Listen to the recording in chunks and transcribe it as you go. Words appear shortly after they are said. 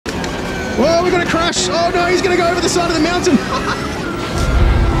Whoa, we're going to crash. Oh no, he's going to go over the side of the mountain.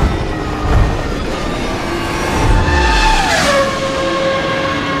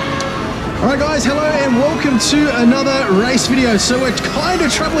 Alright guys, hello and welcome to another race video. So we're kind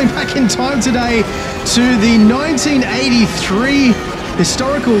of traveling back in time today to the 1983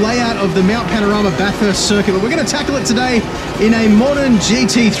 historical layout of the Mt Panorama Bathurst circuit. But we're going to tackle it today in a modern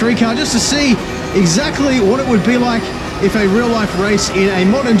GT3 car just to see exactly what it would be like if a real-life race in a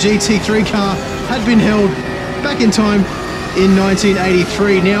modern GT3 car had been held back in time in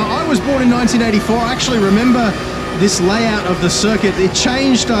 1983. Now, I was born in 1984. I actually remember this layout of the circuit. It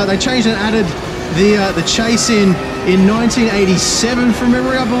changed, they changed and added the chase in 1987 from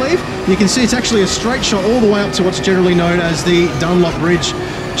memory, I believe. You can see it's actually a straight shot all the way up to what's generally known as the Dunlop Bridge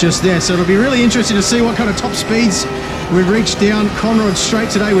just there. So it'll be really interesting to see what kind of top speeds we reach down Conrod Straight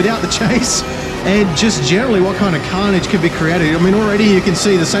today without the chase, and just generally what kind of carnage could be created. I mean, already you can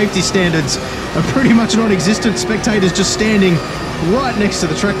see the safety standards are pretty much non-existent. Spectators just standing right next to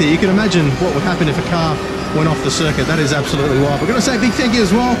the track there. You can imagine what would happen if a car went off the circuit. That is absolutely wild. We're going to say a big thank you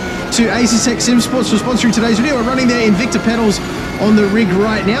as well to ACTech Sim Sports for sponsoring today's video. We're running their Invicta pedals on the rig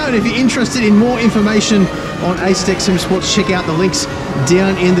right now, and if you're interested in more information on ACTech Sim Sports, check out the links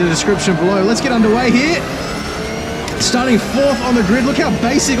down in the description below. Let's get underway here. Starting fourth on the grid. Look how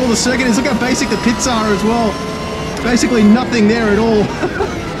basic all the circuit is. Look how basic the pits are as well. Basically nothing there at all.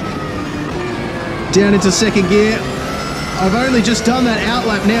 Down into second gear. I've only just done that out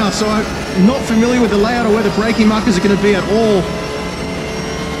lap now, so I'm not familiar with the layout or where the braking markers are going to be at all.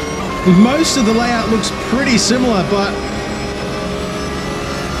 Most of the layout looks pretty similar, but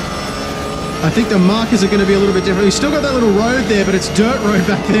I think the markers are going to be a little bit different. We've still got that little road there, but it's dirt road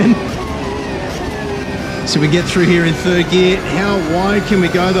back then. So we get through here in third gear. How wide can we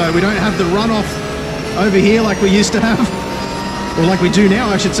go though? We don't have the runoff over here like we used to have. Or like we do now,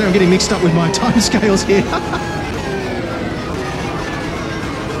 I should say. I'm getting mixed up with my time scales here.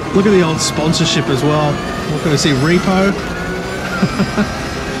 Look at the old sponsorship as well. What can we see? Repo.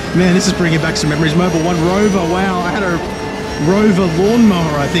 Man, this is bringing back some memories. Mobil 1 Rover. Wow, I had a Rover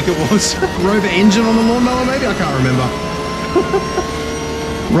lawnmower, I think it was. Rover engine on the lawnmower, maybe? I can't remember.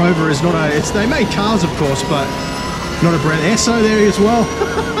 Rover is not a... they made cars, of course, but not a brand. Esso there as well.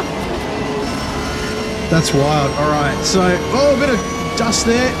 That's wild. All right, so... oh, a bit of dust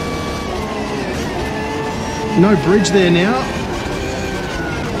there. No bridge there now.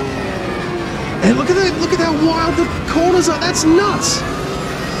 And look at how wild the corners are. That's nuts.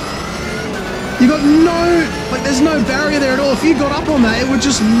 You got no... like, there's no barrier there at all. If you got up on that, it would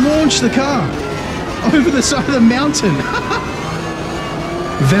just launch the car over the side of the mountain.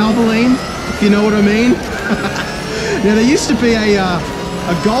 Valvoline, if you know what I mean. Now, there used to be a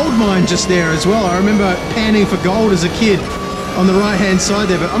gold mine just there as well. I remember panning for gold as a kid on the right-hand side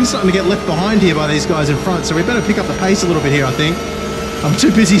there, but I'm starting to get left behind here by these guys in front, so we better pick up the pace a little bit here, I think. I'm too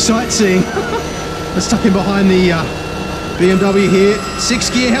busy sightseeing. Let's tuck in behind the BMW here.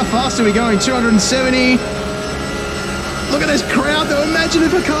 Sixth gear, how fast are we going? 270. Look at this crowd though. Imagine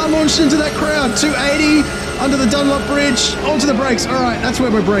if a car launched into that crowd. 280. Under the Dunlop Bridge, onto the brakes. All right, that's where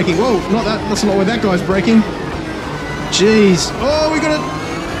we're braking. Whoa, not that. That's not where that guy's braking. Jeez. Oh, we got a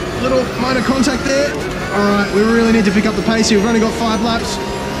little minor contact there. All right, we really need to pick up the pace here. We've only got 5 laps.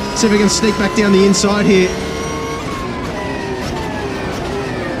 See if we can sneak back down the inside here.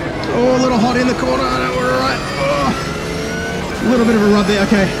 Oh, a little hot in the corner. I know we're all right. Oh, a little bit of a rub there.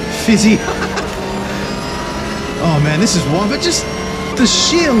 Okay, fizzy. Oh man, this is wild. But just the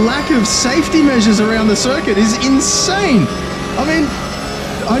sheer lack of safety measures around the circuit is insane. I mean,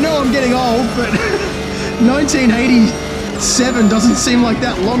 I know I'm getting old, but 1987 doesn't seem like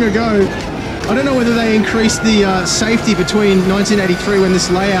that long ago. I don't know whether they increased the safety between 1983, when this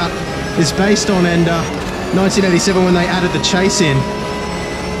layout is based on, and 1987 when they added the chase in.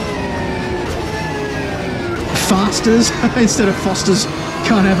 Fasters instead of Fosters.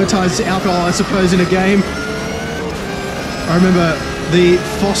 Can't advertise alcohol, I suppose, in a game. I remember the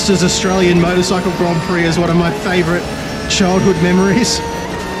Foster's Australian Motorcycle Grand Prix is one of my favourite childhood memories.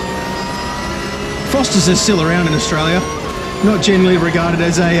 Foster's is still around in Australia. Not generally regarded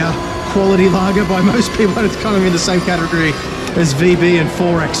as a quality lager by most people. It's kind of in the same category as VB and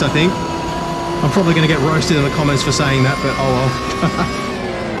 4X, I think. I'm probably going to get roasted in the comments for saying that, but oh well.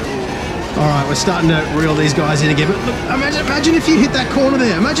 Alright, we're starting to reel these guys in again. But look, imagine if you hit that corner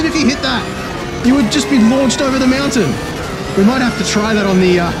there. Imagine if you hit that. You would just be launched over the mountain. We might have to try that on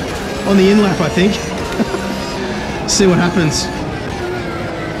the in-lap, I think. See what happens.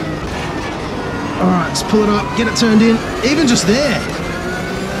 Alright, let's pull it up, get it turned in. Even just there.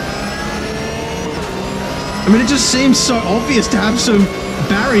 I mean, it just seems so obvious to have some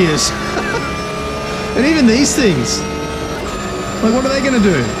barriers. And even these things, like, what are they going to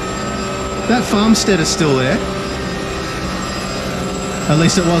do? That farmstead is still there. At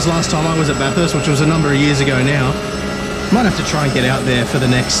least it was last time I was at Bathurst, which was a number of years ago now. Might have to try and get out there for the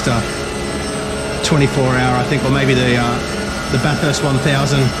next 24 hour, I think, or maybe the Bathurst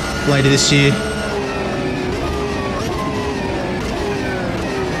 1000 later this year.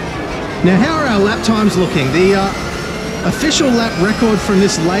 Now, how are our lap times looking? The official lap record from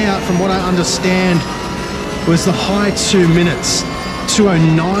this layout, from what I understand, was the high 2 minutes.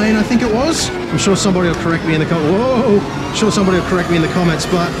 2:09, I think it was. I'm sure somebody will correct me in the comments. Whoa! I'm sure somebody will correct me in the comments,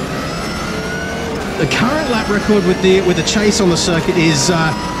 but the current lap record with the chase on the circuit is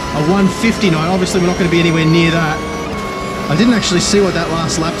a 1:59. Obviously, we're not going to be anywhere near that. I didn't actually see what that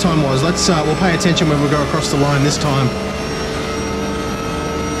last lap time was. We'll pay attention when we go across the line this time.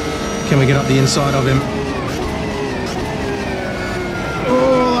 Can we get up the inside of him?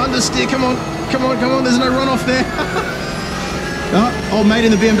 Oh, understeer! Come on, come on, come on! There's no runoff there. Oh, old mate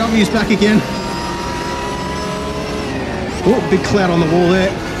in the BMW's back again. Oh, big cloud on the wall there.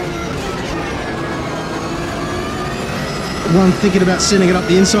 One thinking about sending it up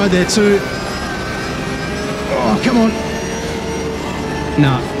the inside there too. Oh, come on.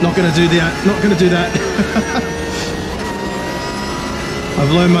 No, not going to do that. Not going to do that.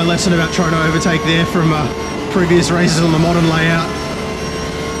 I've learned my lesson about trying to overtake there from previous races on the modern layout.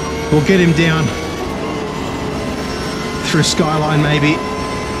 We'll get him down. Through Skyline maybe,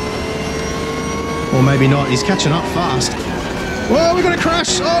 or maybe not. He's catching up fast. Whoa, we're gonna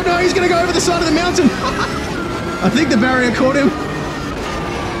crash. Oh no, he's gonna go over the side of the mountain. I think the barrier caught him.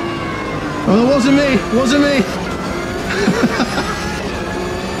 Oh, it wasn't me, it wasn't me.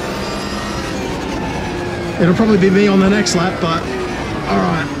 It'll probably be me on the next lap, but all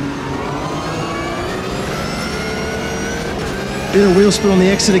right. Bit of wheel spin on the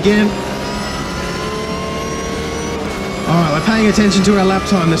exit again. Alright, we're paying attention to our lap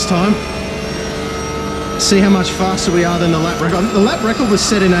time this time. See how much faster we are than the lap record. The lap record was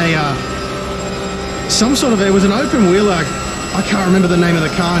set in a, some sort of, it was an open wheeler. I can't remember the name of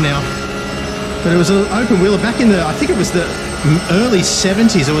the car now. But it was an open wheeler back in the, I think it was the early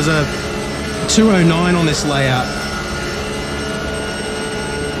 70s. It was a 209 on this layout.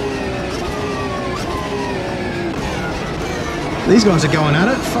 These guys are going at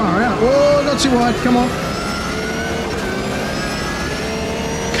it, far out. Whoa, not too wide, come on.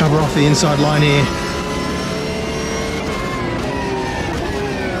 Cover off the inside line here.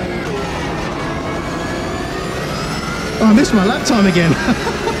 Oh, I missed my lap time again.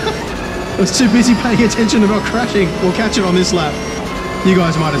 I was too busy paying attention about crashing. We'll catch it on this lap. You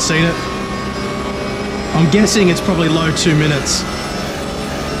guys might have seen it. I'm guessing it's probably low 2 minutes.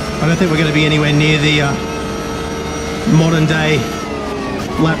 I don't think we're going to be anywhere near the modern day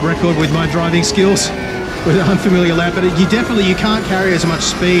lap record with my driving skills. With an unfamiliar lap, but you can't carry as much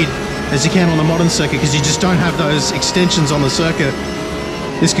speed as you can on the modern circuit because you just don't have those extensions on the circuit.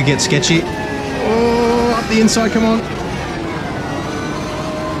 This could get sketchy. Oh, up the inside, come on.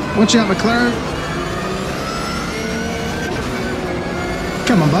 Watch out, McLaren.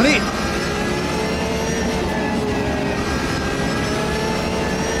 Come on, buddy.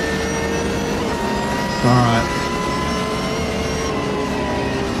 All right.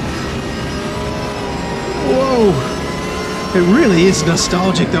 Whoa, it really is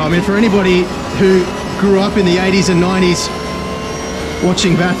nostalgic though. I mean, for anybody who grew up in the 80s and 90s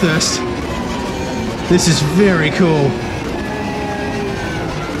watching Bathurst, this is very cool.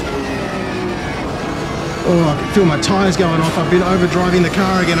 Oh, I can feel my tires going off. I've been overdriving the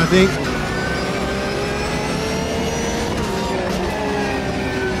car again, I think.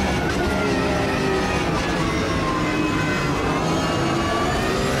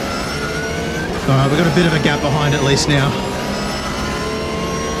 Alright, we've got a bit of a gap behind at least now.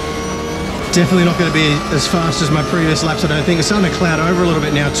 Definitely not going to be as fast as my previous laps, I don't think. It's starting to cloud over a little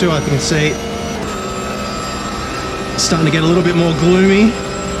bit now too, I can see. It's starting to get a little bit more gloomy.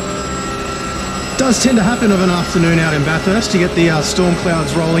 It does tend to happen of an afternoon out in Bathurst. You get the storm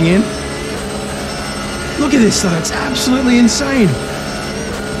clouds rolling in. Look at this though, it's absolutely insane.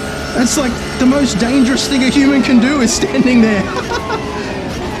 That's like the most dangerous thing a human can do is standing there.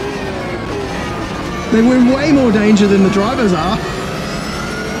 We're in way more danger than the drivers are.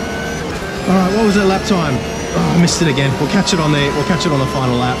 All right, what was that lap time? Oh, I missed it again. We'll catch it on the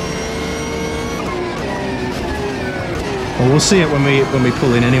final lap. Well, we'll see it when we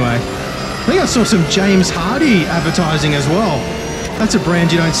pull in anyway. I think I saw some James Hardy advertising as well. That's a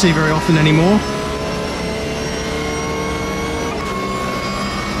brand you don't see very often anymore.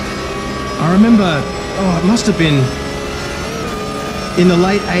 I remember, oh, it must have been in the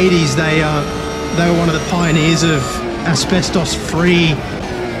late 80s. they were one of the pioneers of asbestos-free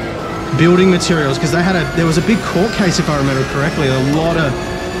building materials, because there was a big court case, if I remember correctly. A lot of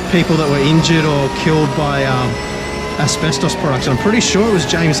people that were injured or killed by asbestos products. I'm pretty sure it was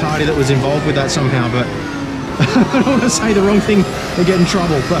James Hardy that was involved with that somehow, but I don't want to say the wrong thing and get in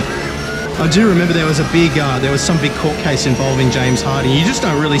trouble. But I do remember there was some big court case involving James Hardy. You just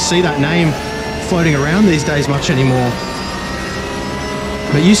don't really see that name floating around these days much anymore.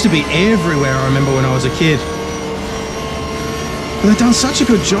 But it used to be everywhere, I remember, when I was a kid. But they've done such a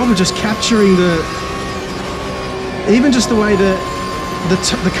good job of just capturing even just the way the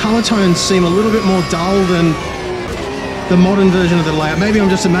colour tones seem a little bit more dull than the modern version of the layout. Maybe I'm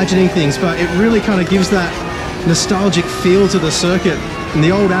just imagining things, but it really kind of gives that nostalgic feel to the circuit, and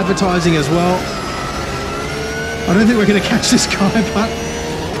the old advertising as well. I don't think we're going to catch this guy, but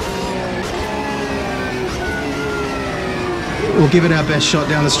we'll give it our best shot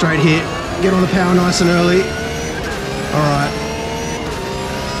down the straight here. Get on the power nice and early. All right.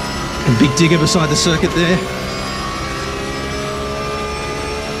 And big digger beside the circuit there.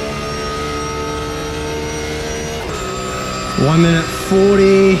 One minute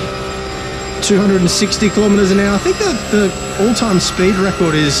 40, 260 kilometers an hour. I think the all-time speed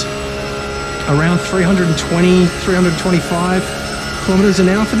record is around 320, 325 kilometers an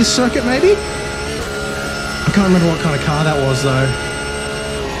hour for this circuit, maybe? I can't remember what kind of car that was, though.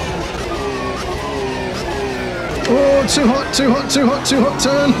 Oh, too hot, too hot, too hot, too hot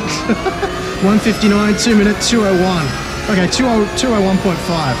turn. 159, 2 minute 201. Okay,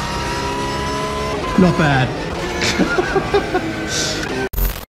 201.5. Not bad.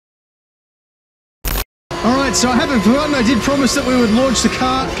 Alright, so I haven't forgotten, I did promise that we would launch the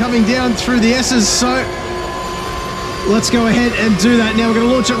car coming down through the S's, so let's go ahead and do that now. We're going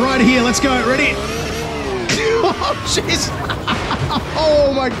to launch it right here. Let's go. Ready? Oh, jeez.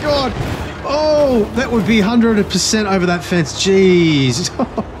 Oh, my God. Oh, that would be 100% over that fence. Jeez.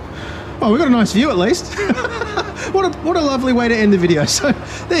 Oh, we got a nice view at least. What a lovely way to end the video. So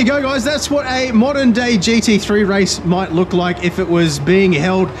there you go, guys. That's what a modern day GT3 race might look like if it was being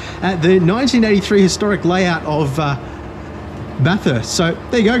held at the 1983 historic layout of Bathurst. So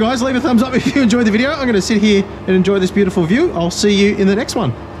there you go, guys. Leave a thumbs up if you enjoyed the video. I'm going to sit here and enjoy this beautiful view. I'll see you in the next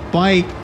one. Bye.